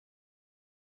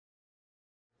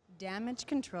Damage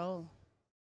control.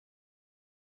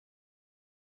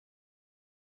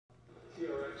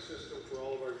 TRX system for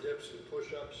all of our dips and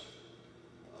push-ups.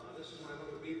 This is my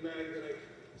little bead bag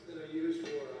that I use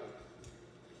for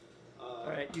all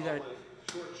right, you got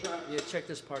short shot. Yeah, check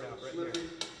this part out right here.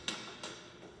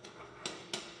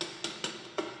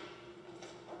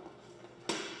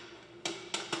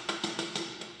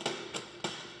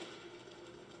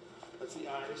 That's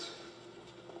the eyes.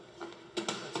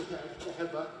 That's the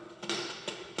headbutt.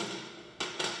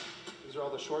 These are all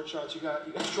the short shots. You got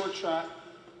short shot,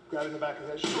 grabbing the back of the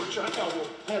head, short shot, elbow,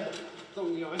 headbutt,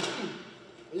 throwing the eyes.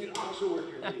 And you can also work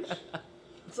your knees.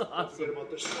 That's awesome. Forget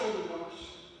about the shoulder bumps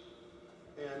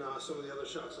and some of the other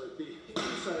shots like the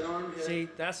inside arm hit. See,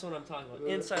 that's what I'm talking about.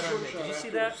 Inside arm hit. Did you see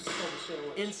that?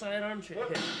 Inside arm hit.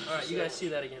 All right, you guys see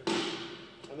that again.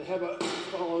 And the headbutt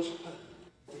follows.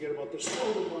 Forget about the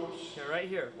shoulder bumps. Yeah, right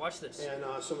here. Watch this. And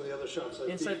some of the other shots like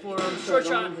inside the forearm, short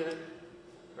shot. Hit.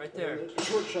 Right there.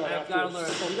 Short shot. I've got to learn.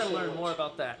 We got to learn more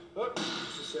about that. Oh,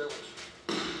 it's a sandwich.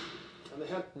 And the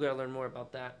head. We got to learn more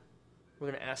about that. We're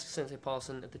going to ask Sensei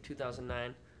Paulson at the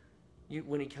 2009,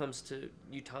 when he comes to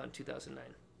Utah in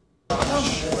 2009. All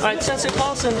right, Sensei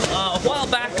Paulson, a while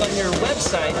back on your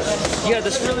website, you had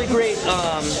this really great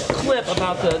clip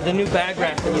about the new bag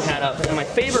rack that you had up. And my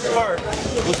favorite part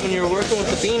was when you were working with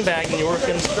the bean bag and you were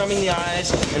working, strumming the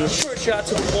eyes, and the short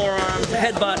shots with the forearm,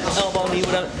 headbutt, elbow, knee,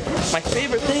 whatever. My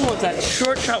favorite thing was that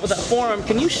short shot with that forearm.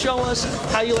 Can you show us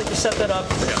how you like to set that up?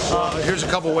 Yeah, here's a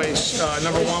couple ways.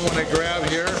 Number one, when I grab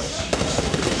here,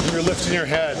 you're lifting your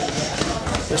head.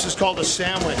 This is called a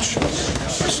sandwich.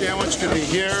 A sandwich could be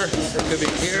here, it could be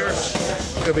here,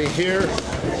 it could be here,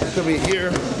 it could be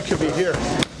here, it could be here.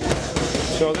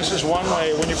 So this is one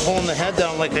way. When you're pulling the head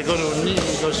down, like I go to a knee,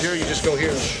 it goes here, you just go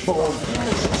here. Boom.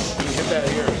 You hit that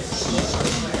here.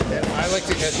 And I like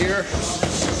to hit here.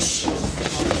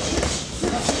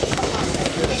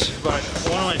 But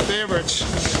one of my favorites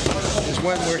is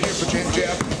when we're here for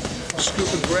jab, scoop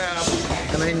and grab,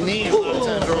 and I knee a lot of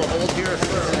times, or I'll hold here,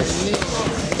 and I knee.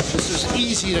 This is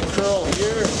easy to curl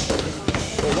here,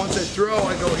 but once I throw,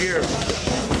 I go here.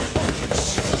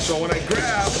 So when I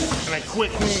grab, and I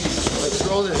quick knee, I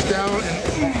throw this down,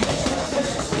 and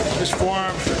this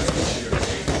forearm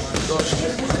goes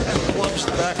and clubs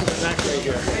the back of the neck right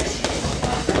here.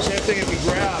 Same thing if he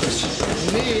grabs.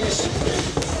 Knees,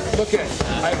 look at,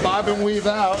 I bob and weave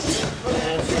out,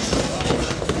 and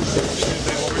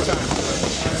one more time.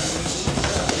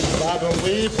 Bob and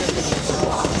weave.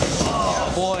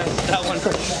 Oh boy, that one, I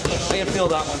can feel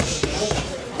that one.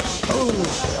 Ooh,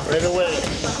 right away.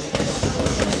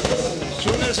 As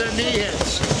soon as the knee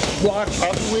hits, block,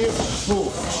 bob and weave,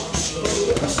 boom.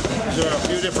 There are a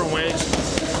few different ways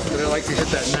that I like to hit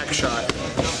that neck shot.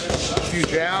 If you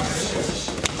jab,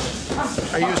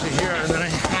 I use it here and then I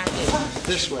hack it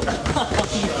this way.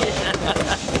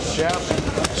 Jab,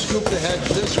 scoop the head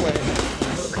this way,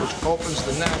 which opens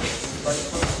the neck.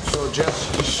 So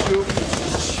just scoop,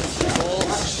 pull,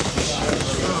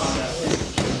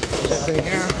 same thing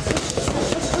here.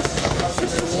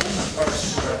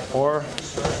 Or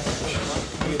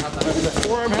the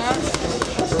forearm hack,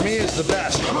 for me, is the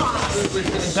best.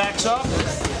 It backs up.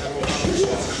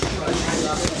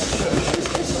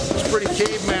 It's pretty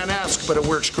caveman-esque, but it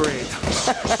works great.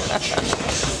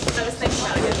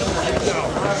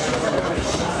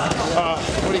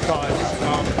 What do you call it?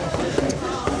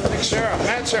 I think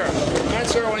Matt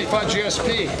Sarah when he fought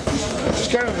GSP. It's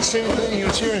kind of the same thing. He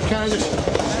was here and kind of just,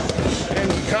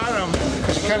 and he caught him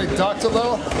because he kind of ducked a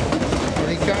little, and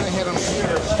he kind of hit him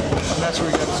here, and that's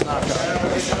where he got his knockout.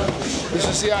 This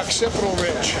is the occipital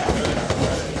ridge.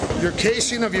 Your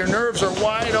casing of your nerves are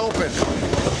wide open.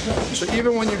 So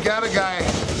even when you got a guy,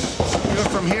 even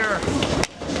from here,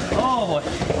 oh,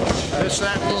 it's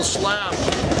that little slap,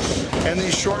 and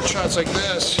these short shots like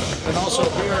this, and also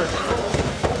here,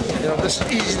 you know, this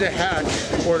is easy to hack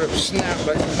or to snap,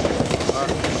 but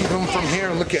even from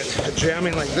here, look at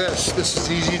jamming like this. This is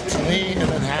easy to knee and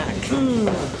then hack. And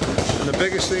the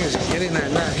biggest thing is getting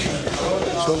that neck.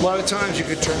 So a lot of times you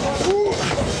could turn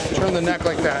the neck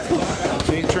like that.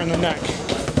 So you turn the neck,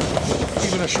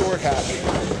 even a short hack,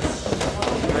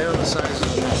 right on the sides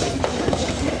of the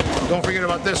neck. Don't forget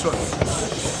about this one.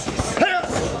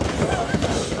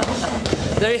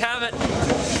 there you have it.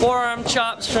 Forearm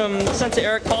chops from Sensei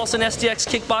Erik Paulson, SDX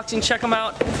Kickboxing. Check them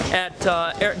out at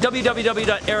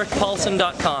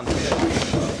www.erikpaulson.com.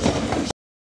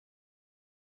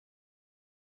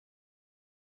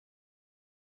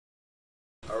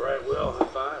 All right, Will, high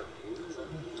five.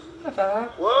 High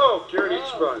five. Whoa, Garrett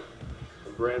Eastbun.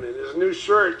 Brandon, his new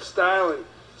shirt, styling.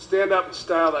 Stand up and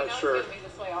style that shirt.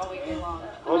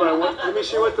 Hold on, let me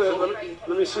see what the,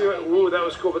 let me see what, ooh, that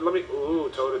was cool, but let me, ooh,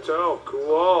 toe to toe,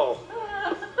 cool.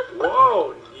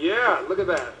 Whoa, yeah, look at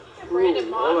that. Ooh,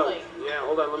 hold on, yeah,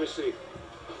 hold on, let me see.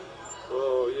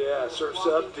 Oh, yeah, surf's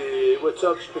up, dude. What's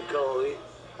up, Spicoli?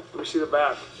 Let me see the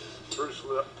back. Bruce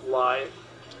Lie.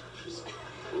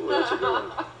 Ooh, that's a good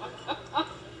one.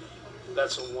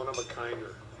 That's a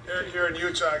one-of-a-kinder. Here in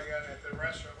Utah, again, at the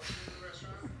restaurant. What's the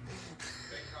restaurant?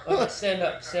 Okay, stand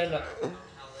up, stand up.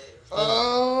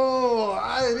 Oh,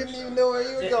 I didn't even know where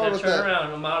you were going with that. Turn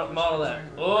around and model that.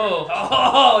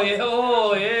 Oh, yeah,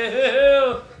 oh,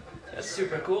 yeah. That's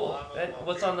super cool. And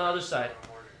what's on the other side?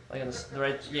 Like on the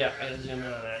right, yeah, I gotta zoom in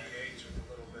on that.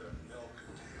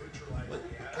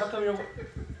 How come you're...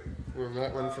 We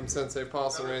met one from Sensei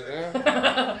Paulson right there.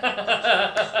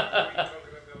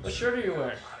 What shirt are you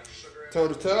wearing? Toe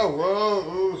to toe. Whoa,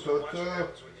 ooh, toe to toe.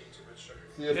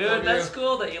 Dude, that's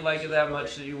cool that you like it that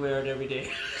much that you wear it every day.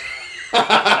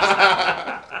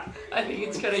 I think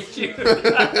it's kind of cute.